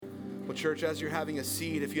Well, church, as you're having a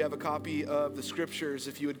seat, if you have a copy of the scriptures,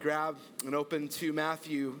 if you would grab and open to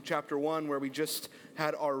Matthew chapter 1, where we just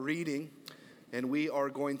had our reading, and we are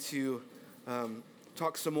going to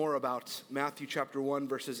talk some more about Matthew chapter 1,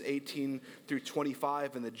 verses 18 through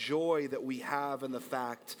 25, and the joy that we have in the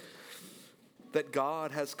fact that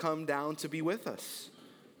God has come down to be with us,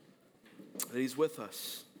 that he's with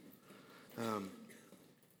us.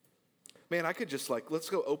 Man, I could just let's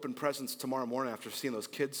go open presents tomorrow morning after seeing those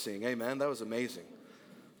kids sing. Amen. That was amazing.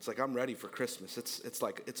 It's like, I'm ready for Christmas. It's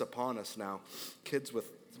like it's upon us now. Kids with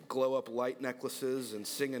glow-up light necklaces and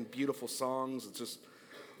singing beautiful songs. It's just,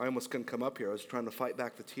 I almost couldn't come up here. I was trying to fight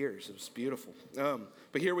back the tears. It was beautiful.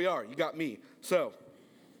 But here we are. You got me. So,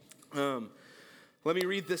 let me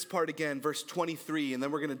read this part again, verse 23, and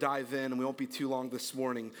then we're going to dive in, and we won't be too long this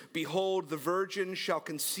morning. Behold, the virgin shall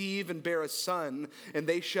conceive and bear a son, and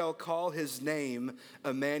they shall call his name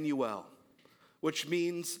Immanuel, which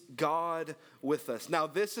means God with us. Now,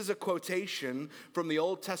 this is a quotation from the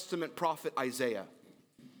Old Testament prophet Isaiah.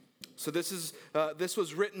 So this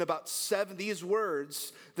was written about these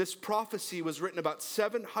words, this prophecy was written about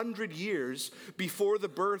 700 years before the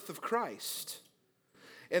birth of Christ.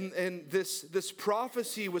 And this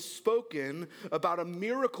prophecy was spoken about a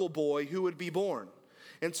miracle boy who would be born.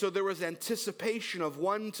 And so there was anticipation of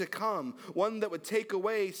one to come, one that would take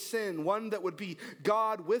away sin, one that would be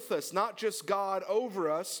God with us, not just God over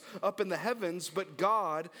us up in the heavens, but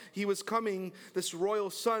God, he was coming, this royal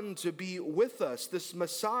son, to be with us, this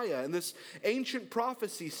Messiah. And this ancient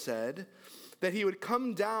prophecy said that he would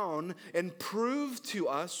come down and prove to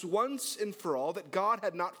us once and for all that God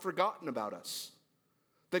had not forgotten about us.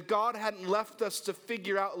 That God hadn't left us to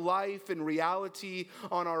figure out life and reality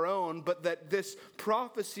on our own, but that this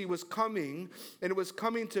prophecy was coming, and it was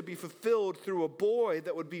coming to be fulfilled through a boy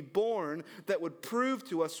that would be born, that would prove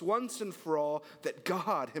to us once and for all that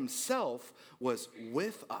God himself was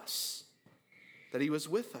with us. That he was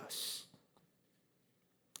with us.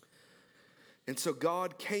 And so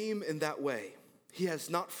God came in that way. He has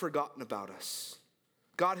not forgotten about us.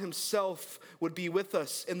 God himself would be with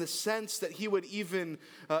us in the sense that he would even,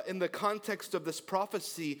 in the context of this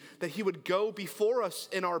prophecy, that he would go before us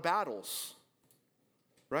in our battles,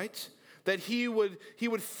 right? That he would be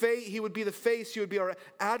the face, he would be our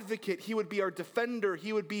advocate, he would be our defender,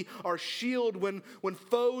 he would be our shield when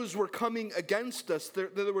foes were coming against us.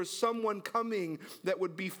 There was someone coming that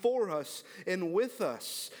would be for us and with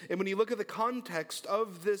us. And when you look at the context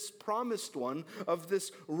of this promised one, of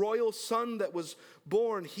this royal son that was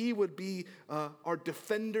born, he would be our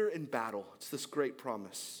defender in battle. It's this great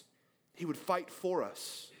promise. He would fight for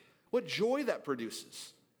us. What joy that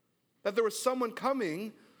produces. That there was someone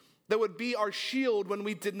coming that would be our shield when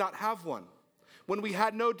we did not have one, when we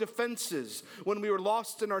had no defenses, when we were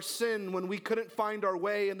lost in our sin, when we couldn't find our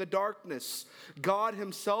way in the darkness. God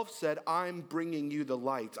himself said, I'm bringing you the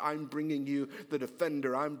light. I'm bringing you the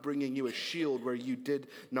defender. I'm bringing you a shield where you did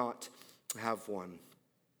not have one.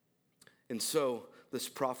 And so this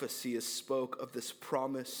prophecy is spoke of this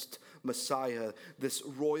promised Messiah, this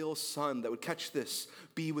royal son that would, catch this,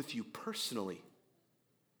 be with you personally.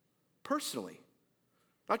 Personally.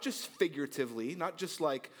 Not just figuratively, not just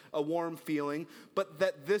like a warm feeling, but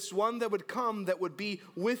that this one that would come that would be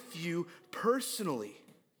with you personally.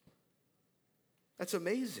 That's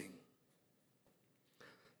amazing.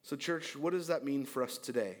 So church, what does that mean for us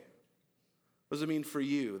today? What does it mean for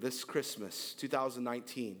you this Christmas,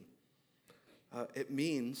 2019? It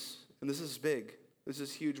means, and this is big, this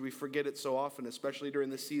is huge, we forget it so often, especially during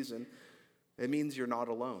this season, it means you're not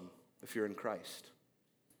alone if you're in Christ.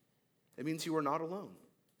 It means you are not alone.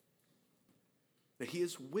 That he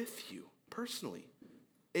is with you personally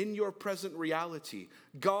in your present reality.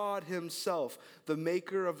 God himself, the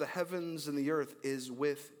maker of the heavens and the earth, is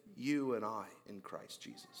with you and I in Christ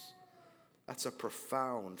Jesus. That's a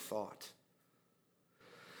profound thought.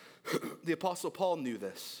 The Apostle Paul knew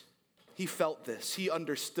this. He felt this. He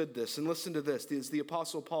understood this. And listen to this. As the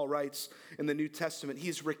Apostle Paul writes in the New Testament,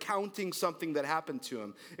 he's recounting something that happened to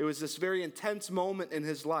him. It was this very intense moment in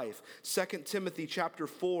his life. 2 Timothy chapter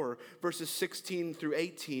 4, verses 16 through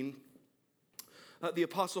 18. The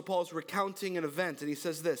Apostle Paul is recounting an event, and he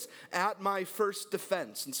says this, at my first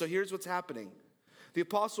defense. And so here's what's happening. The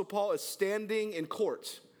Apostle Paul is standing in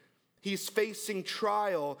court. He's facing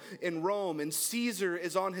trial in Rome, and Caesar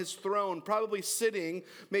is on his throne, probably sitting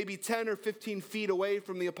maybe 10 or 15 feet away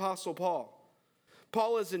from the Apostle Paul.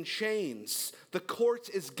 Paul is in chains. The court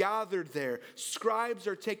is gathered there. Scribes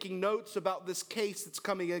are taking notes about this case that's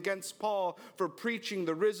coming against Paul for preaching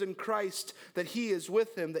the risen Christ, that he is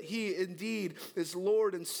with him, that he indeed is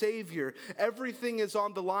Lord and Savior. Everything is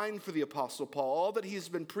on the line for the Apostle Paul. All that he's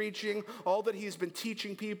been preaching, all that he's been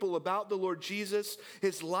teaching people about the Lord Jesus,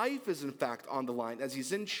 his life is in fact on the line as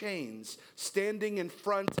he's in chains, standing in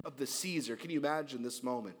front of the Caesar. Can you imagine this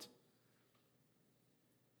moment?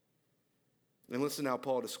 And listen how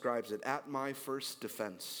Paul describes it. At my first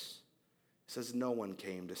defense, he says, no one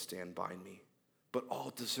came to stand by me, but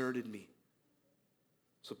all deserted me.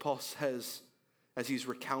 So Paul says, as he's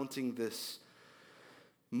recounting this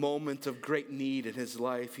moment of great need in his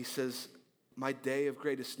life, he says, my day of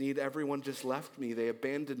greatest need, everyone just left me. They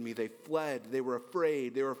abandoned me. They fled. They were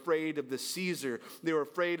afraid. They were afraid of the Caesar. They were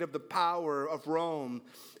afraid of the power of Rome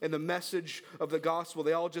and the message of the gospel.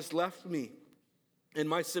 They all just left me. In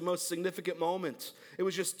my most significant moment, it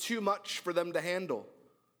was just too much for them to handle.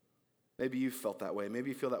 Maybe you felt that way.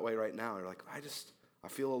 Maybe you feel that way right now. You're like, I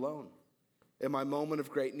feel alone. In my moment of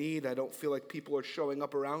great need, I don't feel like people are showing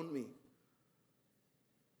up around me.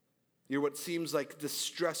 You're what seems like this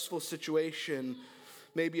stressful situation,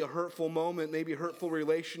 maybe a hurtful moment, maybe hurtful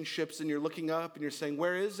relationships, and you're looking up and you're saying,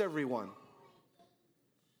 where is everyone?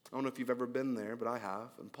 I don't know if you've ever been there, but I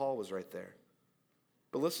have, and Paul was right there.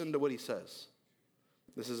 But listen to what he says.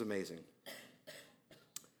 This is amazing.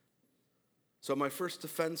 So my first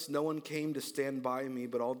defense, no one came to stand by me,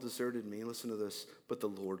 but all deserted me. Listen to this. But the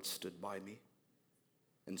Lord stood by me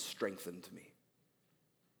and strengthened me.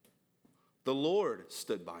 The Lord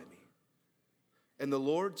stood by me, and the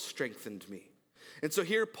Lord strengthened me. And so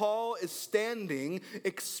here Paul is standing,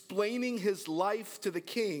 explaining his life to the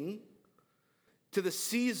king, to the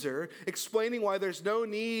Caesar, explaining why there's no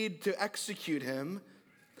need to execute him.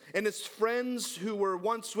 And his friends who were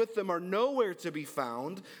once with them are nowhere to be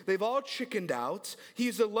found. They've all chickened out.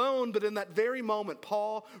 He's alone, but in that very moment,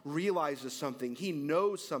 Paul realizes something. He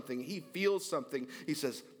knows something. He feels something. He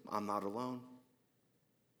says, I'm not alone.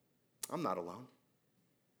 I'm not alone.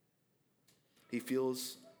 He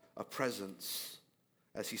feels a presence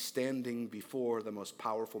as he's standing before the most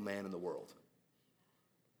powerful man in the world,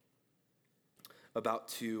 about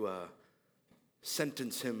to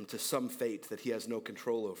sentence him to some fate that he has no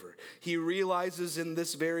control over. He realizes in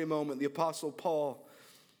this very moment, the Apostle Paul,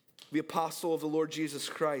 the apostle of the Lord Jesus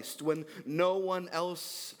Christ, when no one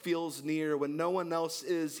else feels near, when no one else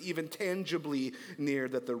is even tangibly near,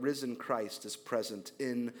 that the risen Christ is present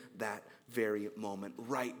in that very moment,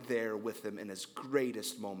 right there with him in his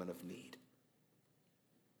greatest moment of need.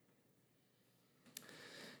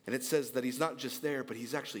 And it says that he's not just there, but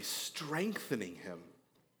he's actually strengthening him.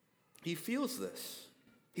 He feels this.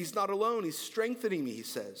 He's not alone. He's strengthening me, he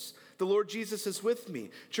says. The Lord Jesus is with me.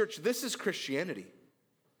 Church, this is Christianity.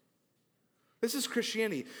 This is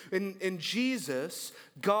Christianity. In Jesus,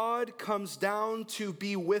 God comes down to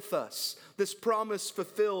be with us. This promise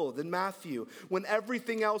fulfilled in Matthew. When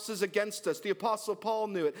everything else is against us, the Apostle Paul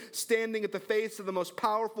knew it. Standing at the face of the most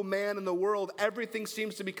powerful man in the world, everything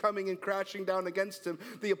seems to be coming and crashing down against him.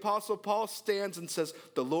 The Apostle Paul stands and says,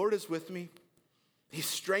 the Lord is with me. He's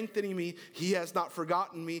strengthening me. He has not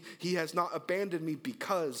forgotten me. He has not abandoned me,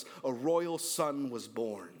 because a royal son was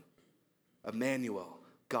born. Immanuel,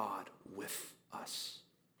 God with us.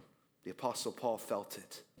 The Apostle Paul felt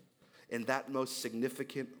it in that most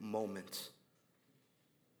significant moment.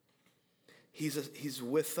 He's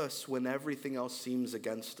with us when everything else seems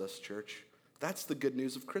against us, church. That's the good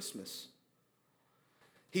news of Christmas.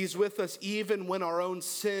 He's with us even when our own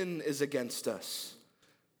sin is against us.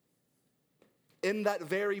 In that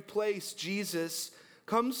very place, Jesus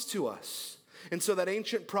comes to us. And so that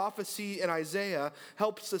ancient prophecy in Isaiah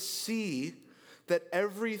helps us see that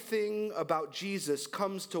everything about Jesus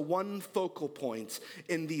comes to one focal point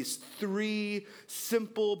in these three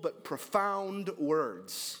simple but profound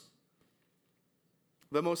words.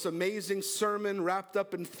 The most amazing sermon wrapped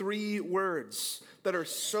up in three words that are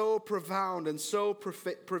so profound and so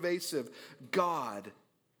pervasive. God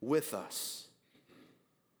with us.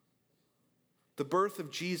 The birth of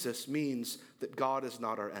Jesus means that God is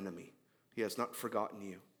not our enemy. He has not forgotten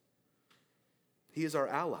you. He is our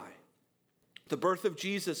ally. The birth of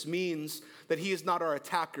Jesus means that he is not our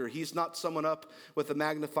attacker. He's not someone up with a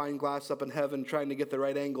magnifying glass up in heaven trying to get the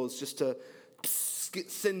right angles just to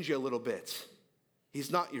singe you a little bit. He's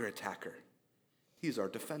not your attacker. He's our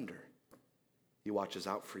defender. He watches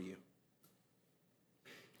out for you.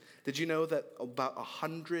 Did you know that about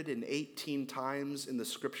 118 times in the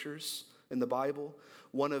scriptures, in the Bible,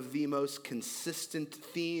 one of the most consistent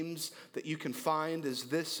themes that you can find is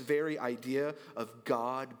this very idea of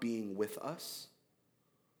God being with us?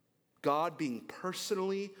 God being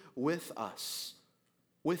personally with us,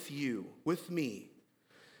 with you, with me.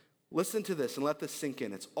 Listen to this and let this sink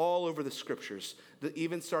in. It's all over the scriptures,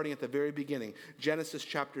 even starting at the very beginning. Genesis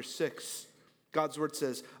chapter 6, God's word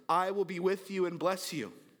says, I will be with you and bless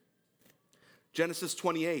you. Genesis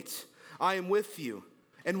 28, I am with you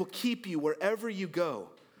and will keep you wherever you go.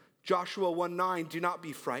 Joshua 1:9, do not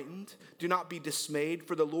be frightened, do not be dismayed,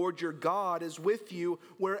 for the Lord your God is with you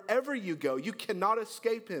wherever you go. You cannot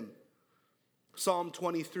escape him. Psalm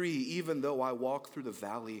 23, even though I walk through the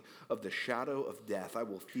valley of the shadow of death, I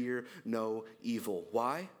will fear no evil.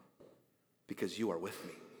 Why? Because you are with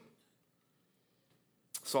me.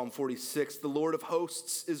 Psalm 46, the Lord of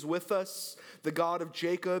hosts is with us. The God of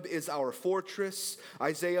Jacob is our fortress.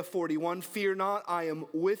 Isaiah 41, fear not, I am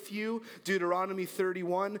with you. Deuteronomy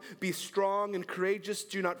 31, be strong and courageous.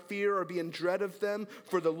 Do not fear or be in dread of them.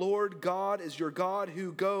 For the Lord God is your God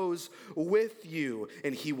who goes with you,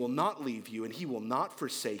 and he will not leave you, and he will not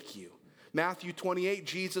forsake you. Matthew 28,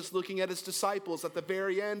 Jesus looking at his disciples at the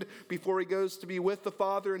very end before he goes to be with the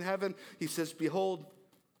Father in heaven, he says, behold,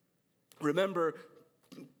 remember,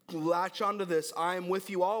 latch onto this, I am with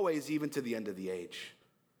you always, even to the end of the age.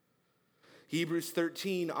 Hebrews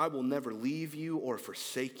 13, I will never leave you or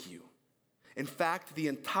forsake you. In fact, the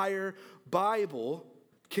entire Bible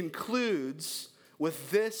concludes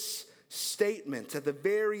with this statement at the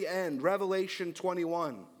very end, Revelation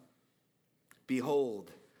 21.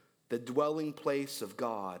 Behold, the dwelling place of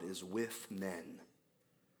God is with men,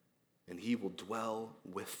 and he will dwell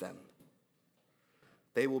with them.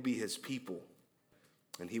 They will be his people,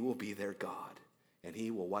 and he will be their God, and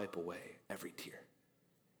he will wipe away every tear.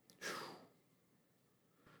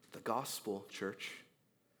 The gospel, church,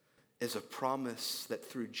 is a promise that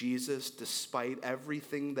through Jesus, despite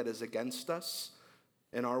everything that is against us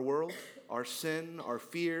in our world, our sin, our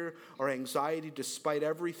fear, our anxiety, despite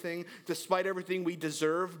everything we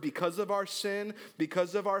deserve because of our sin,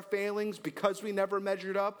 because of our failings, because we never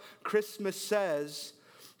measured up, Christmas says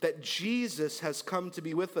that Jesus has come to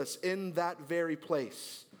be with us in that very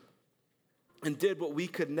place and did what we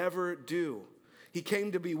could never do. He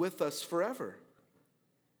came to be with us forever.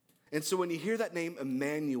 And so when you hear that name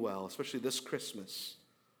Immanuel, especially this Christmas,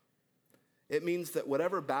 it means that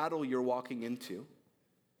whatever battle you're walking into,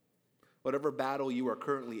 whatever battle you are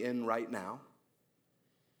currently in right now,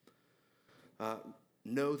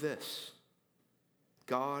 know this.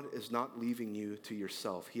 God is not leaving you to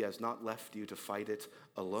yourself. He has not left you to fight it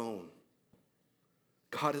alone.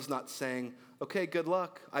 God is not saying, okay, good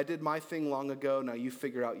luck. I did my thing long ago. Now you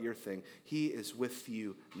figure out your thing. He is with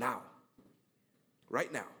you now,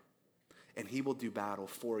 right now. And he will do battle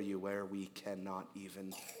for you where we cannot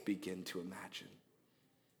even begin to imagine.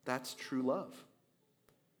 That's true love.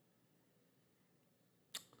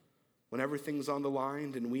 When everything's on the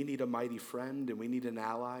line and we need a mighty friend and we need an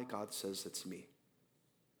ally, God says, it's me.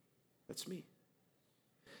 That's me.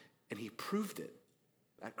 And he proved it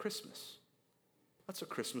at Christmas. That's what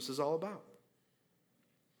Christmas is all about.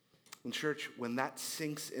 And church, when that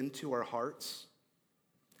sinks into our hearts,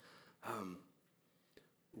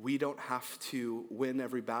 we don't have to win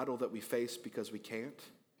every battle that we face because we can't.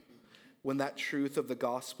 When that truth of the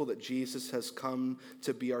gospel that Jesus has come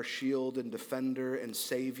to be our shield and defender and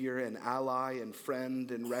savior and ally and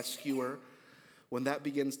friend and rescuer, when that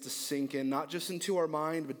begins to sink in, not just into our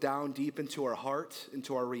mind, but down deep into our heart,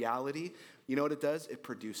 into our reality, you know what it does? It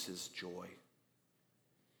produces joy.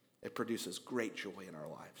 It produces great joy in our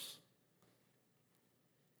lives.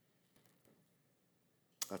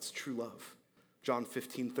 That's true love. John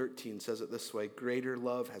 15:13 says it this way, greater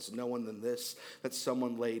love has no one than this, that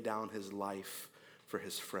someone lay down his life for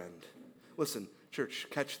his friend. Listen, church,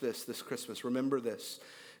 catch this Christmas. Remember this.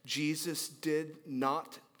 Jesus did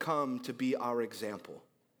not come to be our example.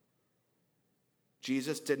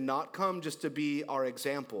 Jesus did not come just to be our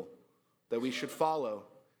example that we should follow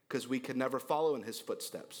because we could never follow in his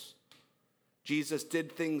footsteps. Jesus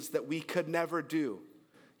did things that we could never do.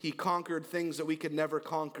 He conquered things that we could never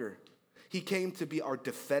conquer. He came to be our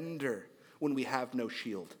defender when we have no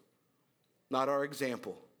shield, not our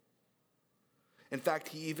example. In fact,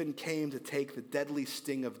 he even came to take the deadly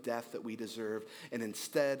sting of death that we deserve, and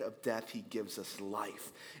instead of death, he gives us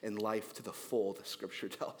life, and life to the full, the scripture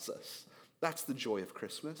tells us. That's the joy of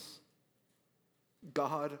Christmas.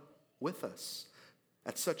 God with us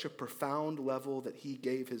at such a profound level that he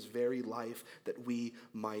gave his very life that we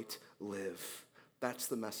might live. That's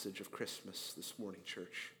the message of Christmas this morning,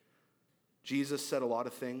 church. Jesus said a lot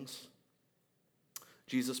of things.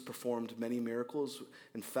 Jesus performed many miracles.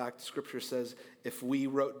 In fact, scripture says if we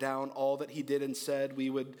wrote down all that he did and said, we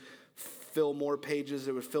would fill more pages,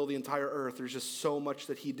 it would fill the entire earth. There's just so much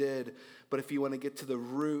that he did. But if you want to get to the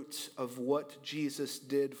root of what Jesus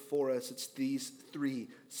did for us, it's these three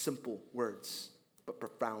simple words, but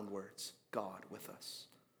profound words: God with us.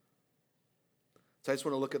 So I just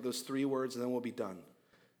want to look at those three words and then we'll be done.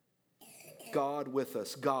 God with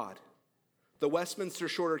us. God. The Westminster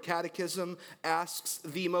Shorter Catechism asks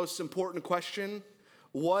the most important question: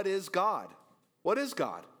 what is God? What is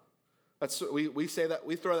God? We say that,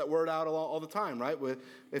 we throw that word out all the time, right?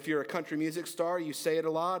 If you're a country music star, you say it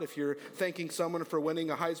a lot. If you're thanking someone for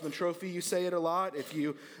winning a Heisman Trophy, you say it a lot. If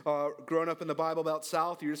you grown up in the Bible Belt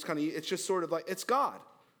South, you're just it's just sort of like, it's God.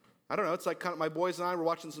 I don't know. It's like kind of, my boys and I were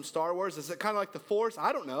watching some Star Wars. Is it kind of like the Force?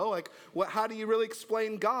 I don't know. Like, how do you really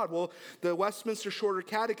explain God? Well, the Westminster Shorter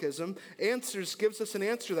Catechism gives us an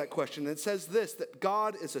answer to that question. It says this: that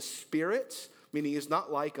God is a spirit, meaning he's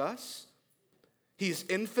not like us. He's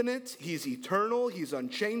infinite, he's eternal, he's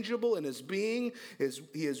unchangeable in his being.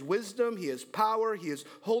 He is wisdom, he is power, he is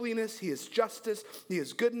holiness, he is justice, he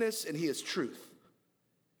is goodness, and he is truth.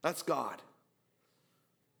 That's God.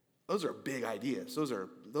 Those are big ideas. Those are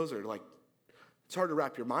like, it's hard to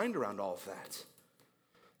wrap your mind around all of that.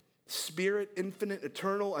 Spirit, infinite,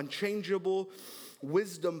 eternal, unchangeable,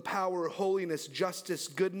 wisdom, power, holiness, justice,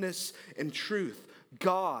 goodness, and truth.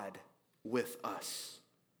 God with us.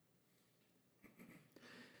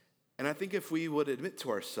 And I think if we would admit to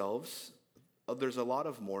ourselves, there's a lot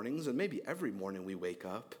of mornings, and maybe every morning we wake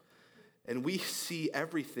up, and we see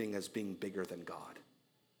everything as being bigger than God.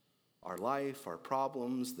 Our life, our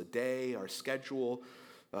problems, the day, our schedule,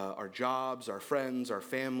 our jobs, our friends, our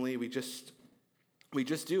family, we just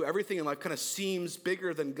do. Everything in life kind of seems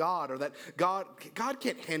bigger than God, or that God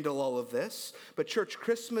can't handle all of this. But church,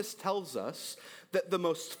 Christmas tells us that the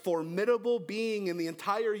most formidable being in the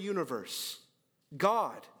entire universe,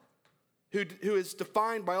 God, who is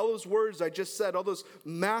defined by all those words I just said, all those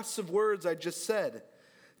massive words I just said,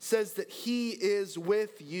 says that he is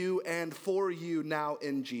with you and for you now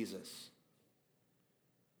in Jesus.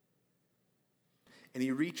 And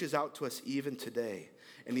he reaches out to us even today.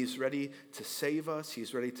 And he's ready to save us.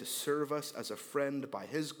 He's ready to serve us as a friend by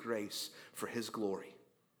his grace for his glory.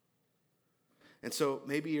 And so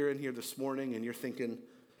maybe you're in here this morning and you're thinking,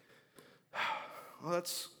 well,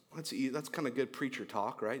 that's kind of good preacher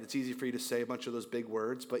talk, right? It's easy for you to say a bunch of those big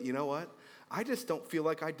words, but you know what? I just don't feel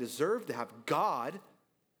like I deserve to have God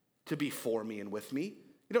to be for me and with me.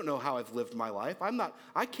 You don't know how I've lived my life.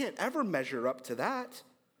 I can't ever measure up to that.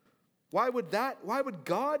 Why would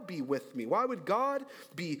God be with me? Why would God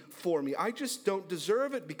be for me? I just don't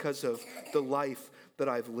deserve it because of the life that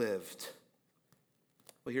I've lived.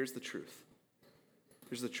 Well, here's the truth.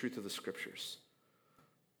 Here's the truth of the scriptures.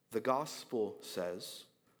 The gospel says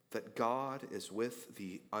that God is with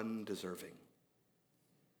the undeserving.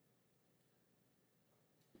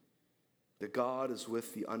 That God is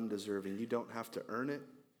with the undeserving. You don't have to earn it.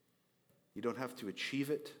 You don't have to achieve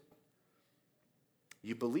it.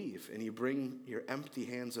 You believe and you bring your empty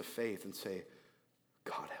hands of faith and say,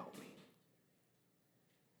 God, help me.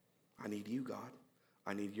 I need you, God.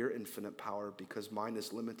 I need your infinite power because mine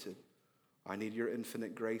is limited. I need your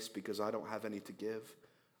infinite grace because I don't have any to give.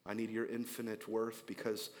 I need your infinite worth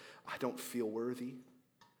because I don't feel worthy.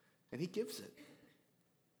 And he gives it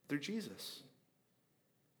through Jesus.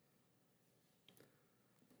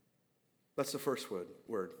 That's the first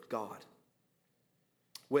word, God.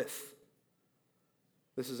 With.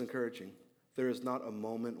 This is encouraging. There is not a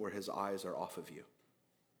moment where his eyes are off of you.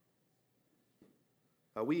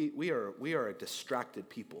 We are a distracted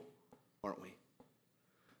people, aren't we?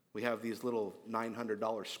 We have these little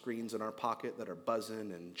 $900 screens in our pocket that are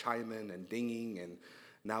buzzing and chiming and dinging, and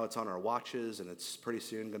now it's on our watches, and it's pretty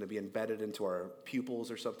soon going to be embedded into our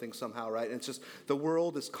pupils or something somehow, right? And it's just the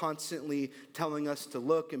world is constantly telling us to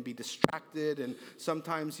look and be distracted, and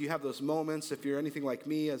sometimes you have those moments, if you're anything like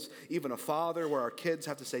me, as even a father, where our kids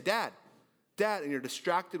have to say, Dad, and you're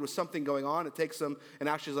distracted with something going on. It takes them, and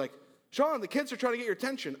Ashley's like, Sean, the kids are trying to get your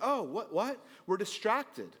attention. Oh, what? We're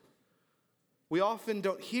distracted. We often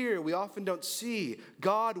don't hear, we often don't see.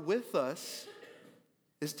 God with us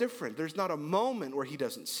is different. There's not a moment where he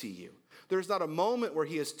doesn't see you. There's not a moment where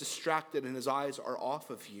he is distracted and his eyes are off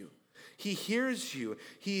of you. He hears you.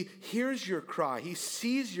 He hears your cry. He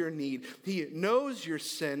sees your need. He knows your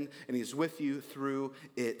sin, and he's with you through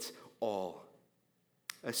it all.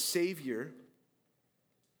 A Savior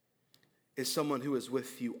is someone who is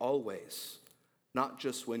with you always, not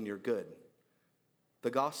just when you're good. The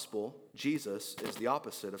gospel, Jesus, is the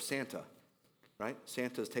opposite of Santa, right?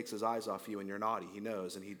 Santa takes his eyes off you and you're naughty. He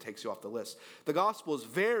knows, and he takes you off the list. The gospel is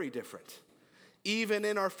very different. Even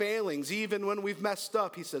in our failings, even when we've messed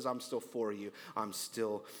up, he says, I'm still for you. I'm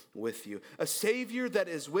still with you. A Savior that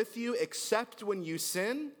is with you except when you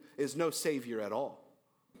sin is no Savior at all.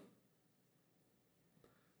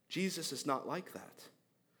 Jesus is not like that.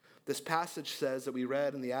 This passage says that we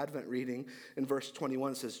read in the Advent reading in verse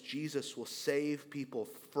 21 says, Jesus will save people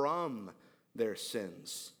from their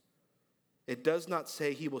sins. It does not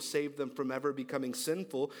say he will save them from ever becoming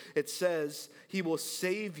sinful. It says he will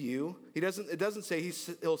save you. It doesn't say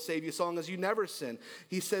he'll save you so long as you never sin.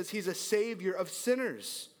 He says he's a savior of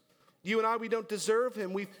sinners. You and I, we don't deserve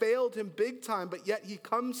him. We failed him big time, but yet he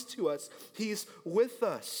comes to us. He's with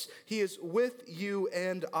us. He is with you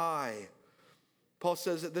and I. Paul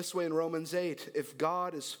says it this way in Romans 8, if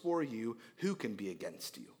God is for you, who can be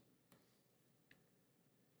against you?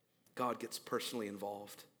 God gets personally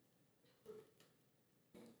involved.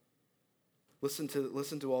 Listen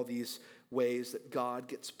to all these ways that God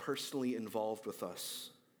gets personally involved with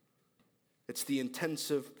us. It's the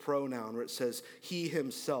intensive pronoun where it says he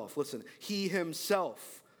himself. Listen, he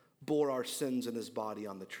himself bore our sins in his body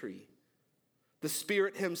on the tree. The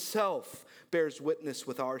Spirit himself bears witness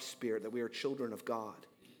with our spirit that we are children of God.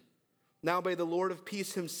 Now may the Lord of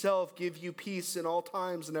peace himself give you peace in all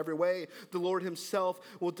times and every way. The Lord himself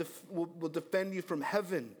will defend you from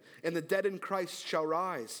heaven, and the dead in Christ shall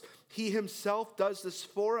rise. He himself does this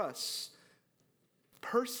for us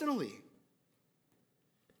personally.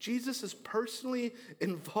 Jesus is personally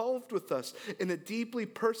involved with us in a deeply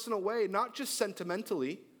personal way, not just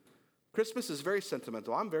sentimentally. Christmas is very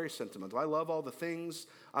sentimental. I'm very sentimental. I love all the things.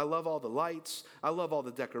 I love all the lights. I love all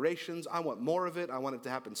the decorations. I want more of it. I want it to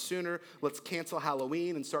happen sooner. Let's cancel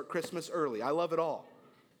Halloween and start Christmas early. I love it all,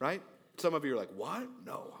 right? Some of you are like, what?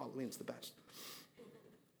 No, Halloween's the best.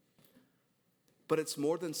 But it's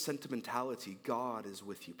more than sentimentality. God is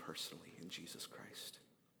with you personally in Jesus Christ.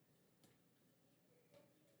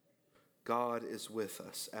 God is with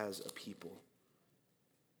us as a people.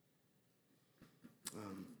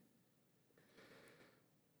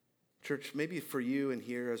 Church, maybe for you in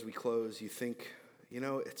here as we close, you think,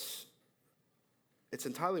 it's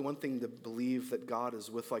entirely one thing to believe that God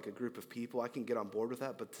is with like a group of people. I can get on board with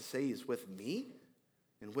that, but to say he's with me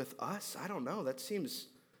and with us, I don't know. That seems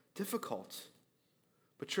difficult.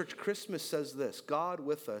 But church, Christmas says this. God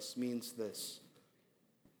with us means this.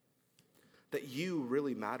 That you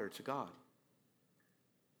really matter to God.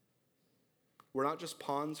 We're not just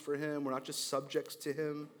pawns for him. We're not just subjects to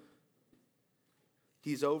him.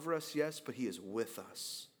 He's over us, yes, but he is with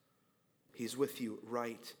us. He's with you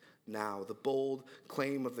right now. The bold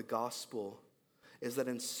claim of the gospel is that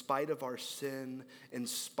in spite of our sin, in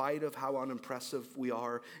spite of how unimpressive we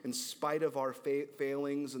are, in spite of our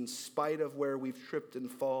failings, in spite of where we've tripped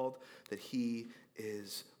and fallen, that he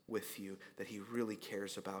is with you, that he really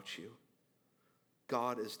cares about you.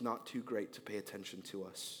 God is not too great to pay attention to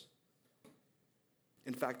us.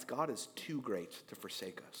 In fact, God is too great to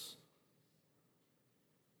forsake us.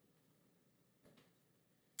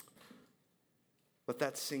 Let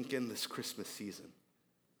that sink in this Christmas season.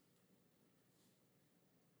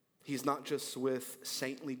 He's not just with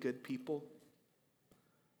saintly good people.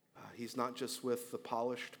 He's not just with the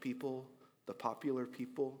polished people, the popular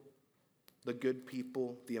people, the good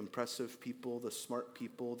people, the impressive people, the smart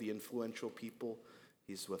people, the influential people.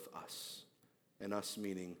 He's with us. And us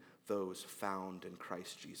meaning those found in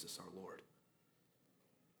Christ Jesus our Lord.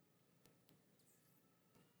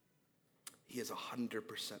 He is 100%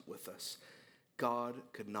 with us. God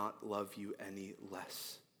could not love you any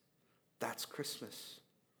less. That's Christmas.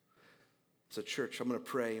 So church, I'm going to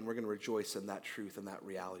pray and we're going to rejoice in that truth and that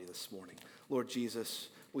reality this morning. Lord Jesus,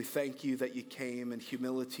 we thank you that you came in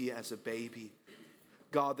humility as a baby.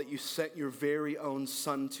 God, that you sent your very own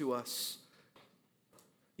son to us.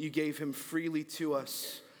 You gave him freely to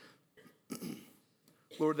us.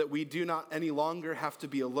 Lord, that we do not any longer have to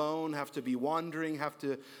be alone, have to be wandering, have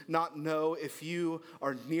to not know if you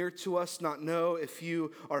are near to us, not know if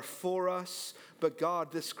you are for us. But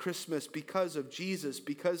God, this Christmas, because of Jesus,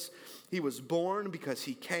 because he was born, because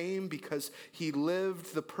he came, because he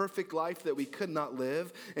lived the perfect life that we could not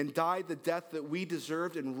live and died the death that we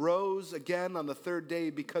deserved and rose again on the third day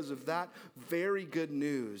because of that very good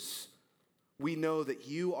news, we know that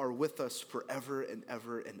you are with us forever and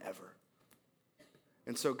ever and ever.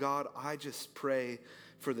 And so, God, I just pray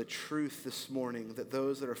for the truth this morning that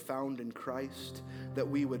those that are found in Christ, that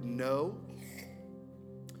we would know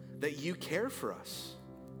that you care for us,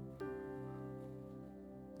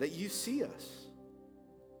 that you see us.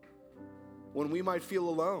 When we might feel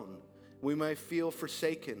alone, we might feel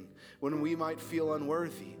forsaken, when we might feel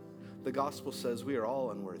unworthy, the gospel says we are all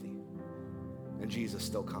unworthy, and Jesus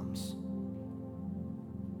still comes.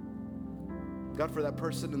 God, for that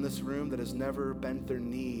person in this room that has never bent their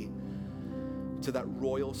knee to that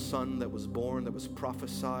royal son that was born, that was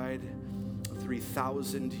prophesied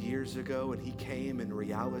 3,000 years ago, and he came in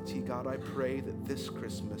reality, God, I pray that this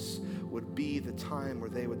Christmas would be the time where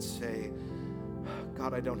they would say,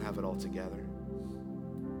 God, I don't have it all together.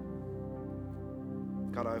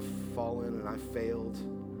 God, I've fallen and I've failed,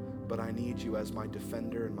 but I need you as my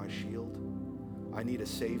defender and my shield. I need a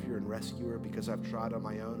savior and rescuer because I've tried on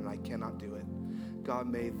my own and I cannot do it. God,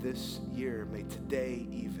 may this year, may today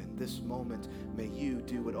even, this moment, may you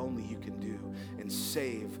do what only you can do and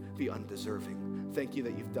save the undeserving. Thank you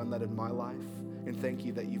that you've done that in my life, and thank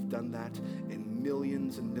you that you've done that in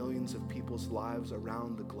millions and millions of people's lives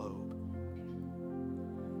around the globe.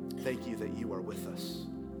 Thank you that you are with us.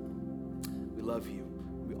 We love you.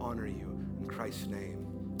 We honor you. In Christ's name,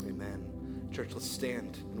 amen. Church, let's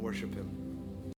stand and worship him.